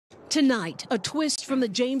Tonight, a twist from the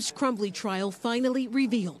James Crumbley trial finally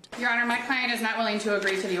revealed. Your Honor, my client is not willing to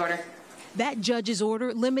agree to the order. That judge's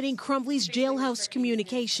order limiting Crumbley's jailhouse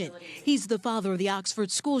communication. He's the father of the Oxford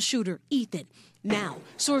school shooter, Ethan. Now,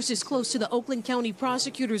 sources close to the Oakland County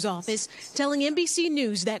Prosecutor's office telling NBC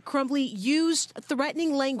News that Crumbley used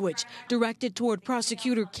threatening language directed toward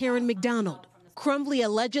prosecutor Karen McDonald. Crumbley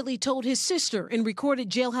allegedly told his sister in recorded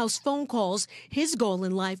jailhouse phone calls his goal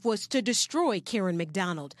in life was to destroy Karen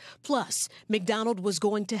McDonald. Plus, McDonald was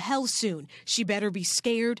going to hell soon. She better be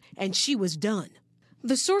scared, and she was done.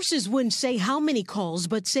 The sources wouldn't say how many calls,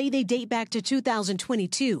 but say they date back to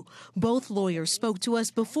 2022. Both lawyers spoke to us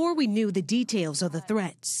before we knew the details of the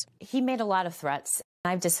threats. He made a lot of threats.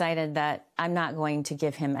 I've decided that I'm not going to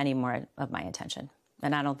give him any more of my attention,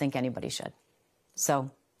 and I don't think anybody should. So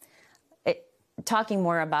talking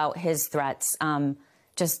more about his threats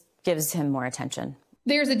just gives him more attention.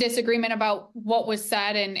 There's a disagreement about what was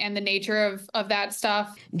said and the nature of that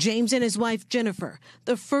stuff. James and his wife, Jennifer,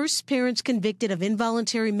 the first parents convicted of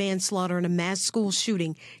involuntary manslaughter in a mass school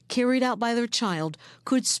shooting carried out by their child,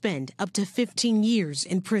 could spend up to 15 years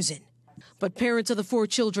in prison. But parents of the 4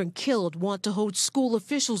 children killed want to hold school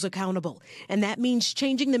officials accountable, and that means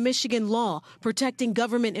changing the Michigan law protecting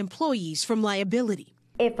government employees from liability.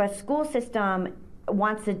 If a school system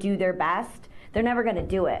wants to do their best, they're never going to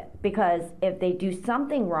do it, because if they do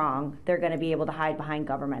something wrong, they're going to be able to hide behind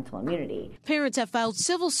governmental immunity. Parents have filed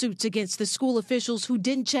civil suits against the school officials who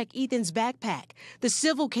didn't check Ethan's backpack. The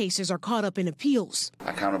civil cases are caught up in appeals.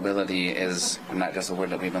 Accountability is not just a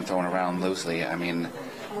word that we've been throwing around loosely. I mean,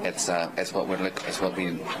 it's what we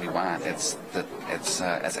want. It's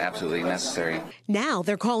absolutely necessary. Now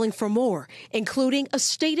they're calling for more, including a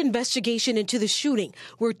state investigation into the shooting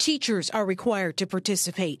where teachers are required to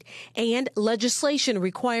participate, and legislation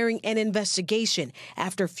requiring an investigation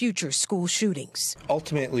after future school shootings.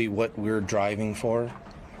 Ultimately, what we're driving for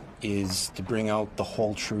is to bring out the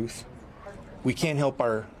whole truth. We can't help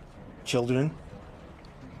our children,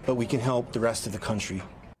 but we can help the rest of the country.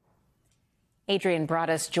 Adrian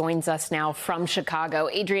Broadus joins us now from Chicago.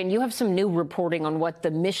 Adrian, you have some new reporting on what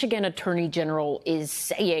the Michigan Attorney General is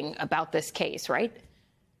saying about this case, right?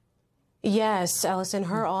 Yes, Allison,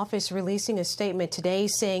 her office releasing a statement today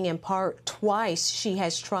saying in part twice she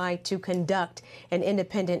has tried to conduct an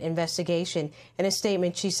independent investigation. In a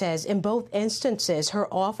statement, she says in both instances, her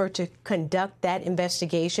offer to conduct that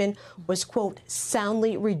investigation was, quote,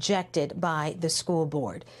 soundly rejected by the school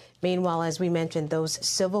board. Meanwhile, as we mentioned, those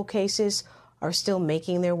civil cases are still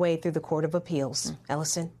making their way through the Court of Appeals.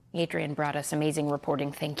 Ellison. Adrian Broadus, amazing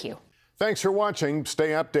reporting. Thank you. Thanks for watching. Stay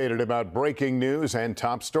updated about breaking news and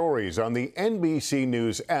top stories on the NBC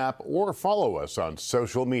News app or follow us on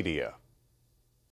social media.